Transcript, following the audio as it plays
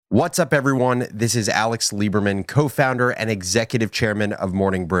What's up, everyone? This is Alex Lieberman, co-founder and executive chairman of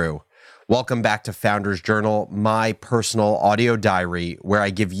Morning Brew. Welcome back to Founders Journal, my personal audio diary, where I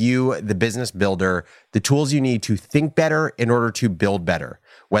give you, the business builder, the tools you need to think better in order to build better,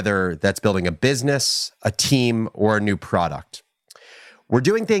 whether that's building a business, a team, or a new product. We're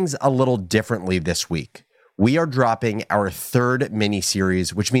doing things a little differently this week. We are dropping our third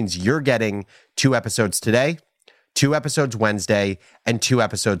mini-series, which means you're getting 2 episodes today, 2 episodes Wednesday, and 2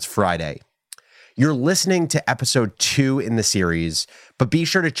 episodes Friday. You're listening to episode 2 in the series, but be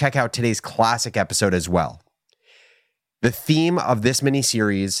sure to check out today's classic episode as well. The theme of this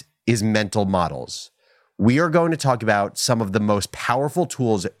mini-series is mental models. We are going to talk about some of the most powerful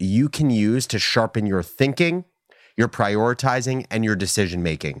tools you can use to sharpen your thinking, your prioritizing, and your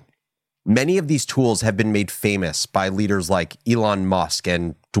decision-making. Many of these tools have been made famous by leaders like Elon Musk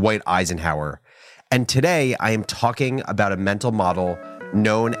and Dwight Eisenhower. And today, I am talking about a mental model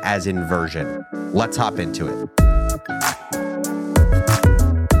known as inversion. Let's hop into it.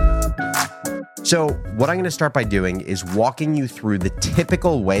 So, what I'm going to start by doing is walking you through the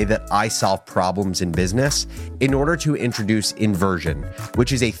typical way that I solve problems in business in order to introduce inversion,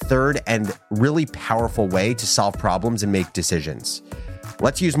 which is a third and really powerful way to solve problems and make decisions.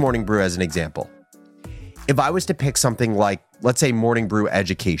 Let's use Morning Brew as an example. If I was to pick something like, let's say, Morning Brew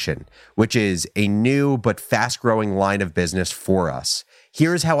Education, which is a new but fast-growing line of business for us,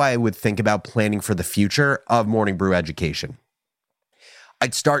 here's how I would think about planning for the future of Morning Brew Education.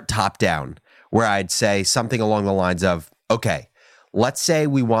 I'd start top down, where I'd say something along the lines of, okay, let's say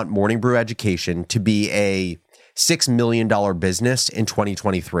we want Morning Brew Education to be a $6 million business in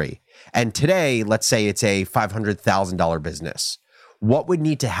 2023. And today, let's say it's a $500,000 business. What would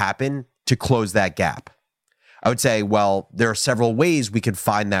need to happen to close that gap? I would say, well, there are several ways we could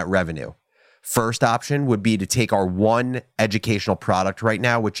find that revenue. First option would be to take our one educational product right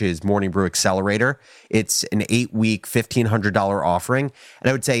now, which is Morning Brew Accelerator. It's an 8-week, $1,500 offering. And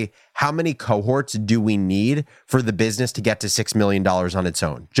I would say, how many cohorts do we need for the business to get to $6 million on its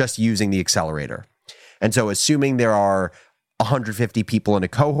own, just using the accelerator? And so assuming there are 150 people in a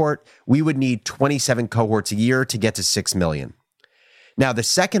cohort, we would need 27 cohorts a year to get to 6 million. Now, the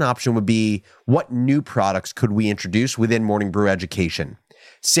second option would be, what new products could we introduce within Morning Brew Education?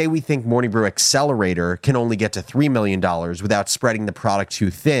 Say we think Morning Brew Accelerator can only get to $3 million without spreading the product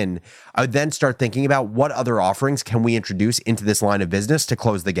too thin. I would then start thinking about what other offerings can we introduce into this line of business to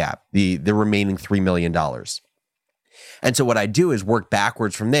close the gap, the remaining $3 million. And so what I do is work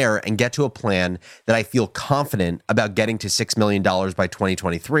backwards from there and get to a plan that I feel confident about getting to $6 million by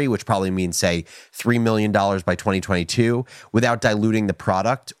 2023, which probably means, say, $3 million by 2022, without diluting the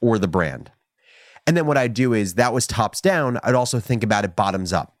product or the brand. And then what I do is, that was tops down, I'd also think about it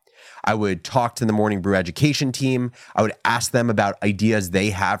bottoms up. I would talk to the Morning Brew Education team. I would ask them about ideas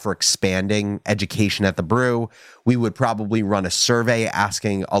they have for expanding education at the brew. We would probably run a survey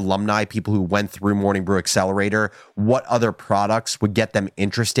asking alumni, people who went through Morning Brew Accelerator, what other products would get them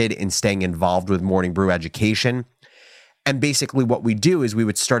interested in staying involved with Morning Brew Education. And basically what we do is we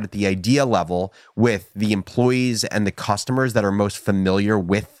would start at the idea level with the employees and the customers that are most familiar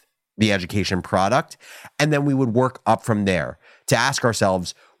with the education product. And then we would work up from there to ask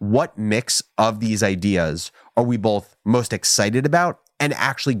ourselves, what mix of these ideas are we both most excited about and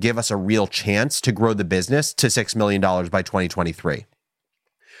actually give us a real chance to grow the business to $6 million by 2023?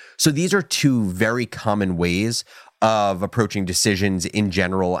 So these are 2 very common ways of approaching decisions in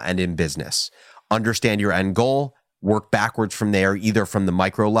general and in business. Understand your end goal, work backwards from there, either from the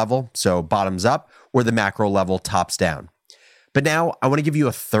micro level, so bottoms up, or the macro level, tops down. But now I want to give you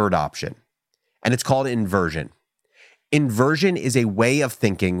a third option, and it's called inversion. Inversion is a way of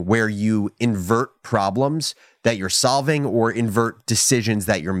thinking where you invert problems that you're solving or invert decisions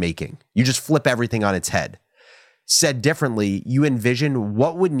that you're making. You just flip everything on its head. Said differently, you envision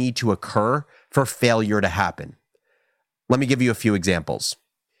what would need to occur for failure to happen. Let me give you a few examples.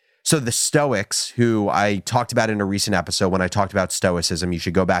 So the Stoics, who I talked about in a recent episode when I talked about Stoicism, you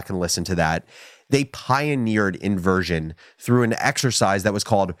should go back and listen to that. They pioneered inversion through an exercise that was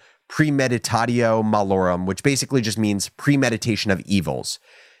called premeditatio malorum, which basically just means premeditation of evils.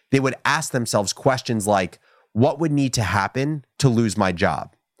 They would ask themselves questions like, what would need to happen to lose my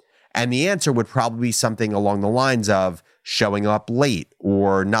job? And the answer would probably be something along the lines of showing up late,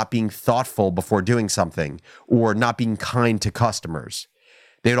 or not being thoughtful before doing something, or not being kind to customers.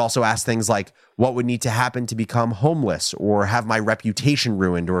 They would also ask things like, what would need to happen to become homeless, or have my reputation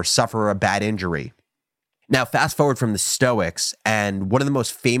ruined, or suffer a bad injury? Now, fast forward from the Stoics, and one of the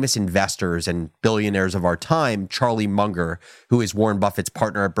most famous investors and billionaires of our time, Charlie Munger, who is Warren Buffett's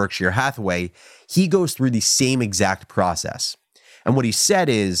partner at Berkshire Hathaway, he goes through the same exact process. And what he said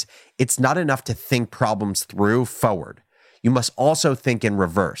is, it's not enough to think problems through forward. You must also think in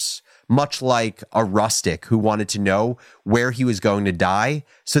reverse, much like a rustic who wanted to know where he was going to die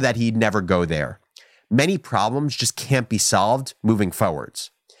so that he'd never go there. Many problems just can't be solved moving forwards.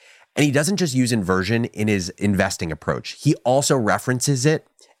 And he doesn't just use inversion in his investing approach. He also references it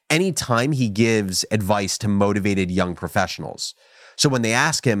anytime he gives advice to motivated young professionals. So when they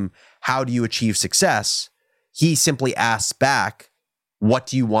ask him, how do you achieve success? He simply asks back, what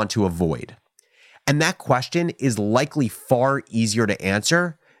do you want to avoid? And that question is likely far easier to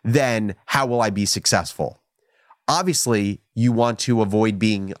answer than how will I be successful? Obviously, you want to avoid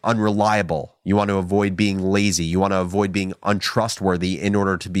being unreliable. You want to avoid being lazy. You want to avoid being untrustworthy in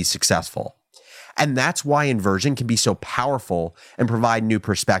order to be successful. And that's why inversion can be so powerful and provide new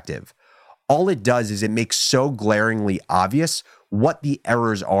perspective. All it does is it makes so glaringly obvious what the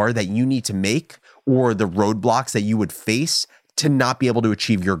errors are that you need to make or the roadblocks that you would face to not be able to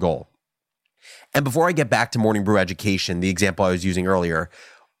achieve your goal. And before I get back to Morning Brew Education, the example I was using earlier,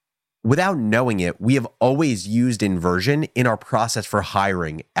 without knowing it, we have always used inversion in our process for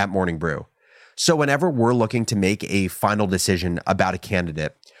hiring at Morning Brew. So whenever we're looking to make a final decision about a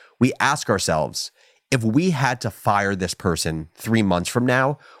candidate, we ask ourselves, if we had to fire this person 3 months from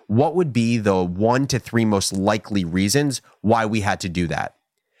now, what would be the 1 to 3 most likely reasons why we had to do that?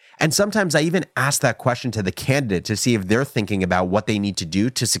 And sometimes I even ask that question to the candidate to see if they're thinking about what they need to do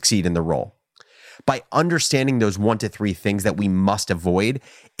to succeed in the role. By understanding those 1 to 3 things that we must avoid,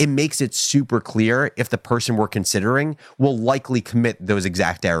 it makes it super clear if the person we're considering will likely commit those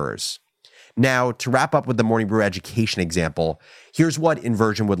exact errors. Now, to wrap up with the Morning Brew Education example, here's what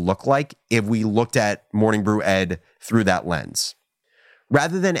inversion would look like if we looked at Morning Brew Ed through that lens.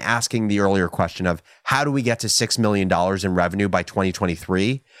 Rather than asking the earlier question of how do we get to $6 million in revenue by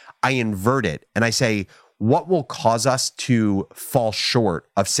 2023, I invert it and I say, what will cause us to fall short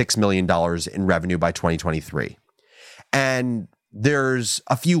of $6 million in revenue by 2023? And there's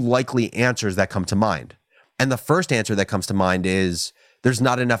a few likely answers that come to mind. And the first answer that comes to mind is there's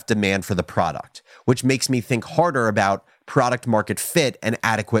not enough demand for the product, which makes me think harder about product market fit and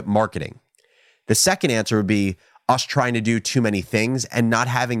adequate marketing. The second answer would be us trying to do too many things and not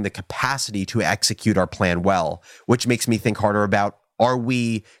having the capacity to execute our plan well, which makes me think harder about, are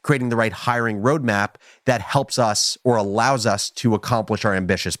we creating the right hiring roadmap that helps us or allows us to accomplish our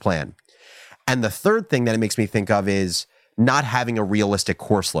ambitious plan? And the third thing that it makes me think of is not having a realistic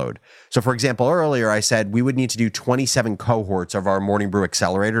course load. So for example, earlier I said we would need to do 27 cohorts of our Morning Brew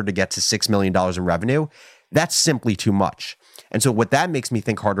Accelerator to get to $6 million in revenue. That's simply too much. And so what that makes me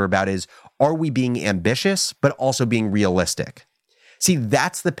think harder about is, are we being ambitious, but also being realistic? See,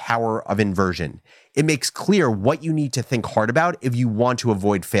 that's the power of inversion. It makes clear what you need to think hard about if you want to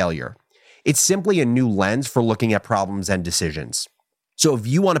avoid failure. It's simply a new lens for looking at problems and decisions. So if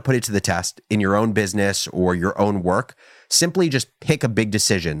you want to put it to the test in your own business or your own work, simply just pick a big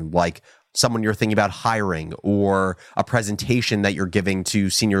decision like someone you're thinking about hiring or a presentation that you're giving to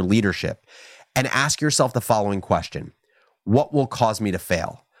senior leadership and ask yourself the following question. What will cause me to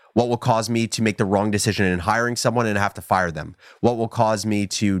fail? What will cause me to make the wrong decision in hiring someone and have to fire them? What will cause me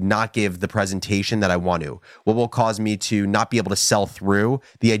to not give the presentation that I want to? What will cause me to not be able to sell through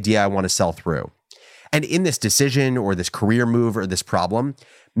the idea I want to sell through? And in this decision or this career move or this problem,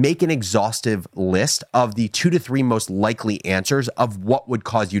 make an exhaustive list of the 2 to 3 most likely answers of what would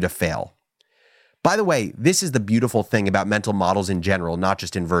cause you to fail. By the way, this is the beautiful thing about mental models in general, not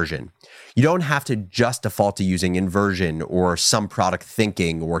just inversion. You don't have to just default to using inversion or some product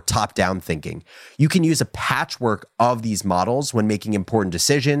thinking or top-down thinking. You can use a patchwork of these models when making important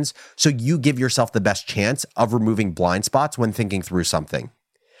decisions, so you give yourself the best chance of removing blind spots when thinking through something.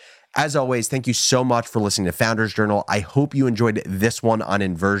 As always, thank you so much for listening to Founders Journal. I hope you enjoyed this one on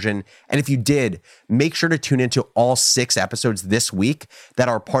inversion. And if you did, make sure to tune into all 6 episodes this week that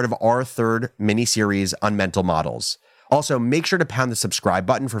are part of our 3rd mini-series on mental models. Also, make sure to pound the subscribe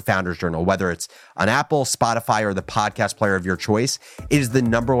button for Founders Journal, whether it's on Apple, Spotify, or the podcast player of your choice. It is the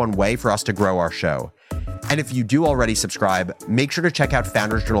 #1 way for us to grow our show. And if you do already subscribe, make sure to check out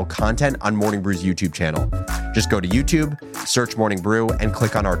Founders Journal content on Morning Brew's YouTube channel. Just go to YouTube, search Morning Brew, and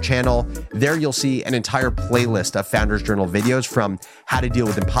click on our channel. There you'll see an entire playlist of Founders Journal videos from how to deal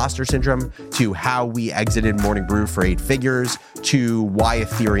with imposter syndrome, to how we exited Morning Brew for 8 figures, to why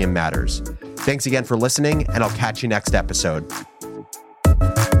Ethereum matters. Thanks again for listening, and I'll catch you next episode.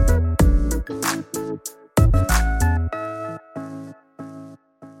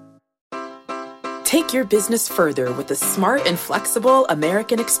 Take your business further with the smart and flexible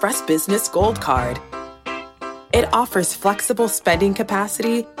American Express Business Gold Card. It offers flexible spending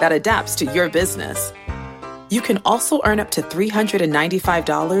capacity that adapts to your business. You can also earn up to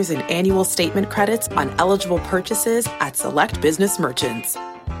 $395 in annual statement credits on eligible purchases at select business merchants.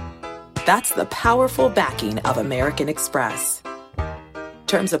 That's the powerful backing of American Express.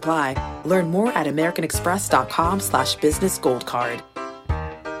 Terms apply. Learn more at americanexpress.com/business gold card.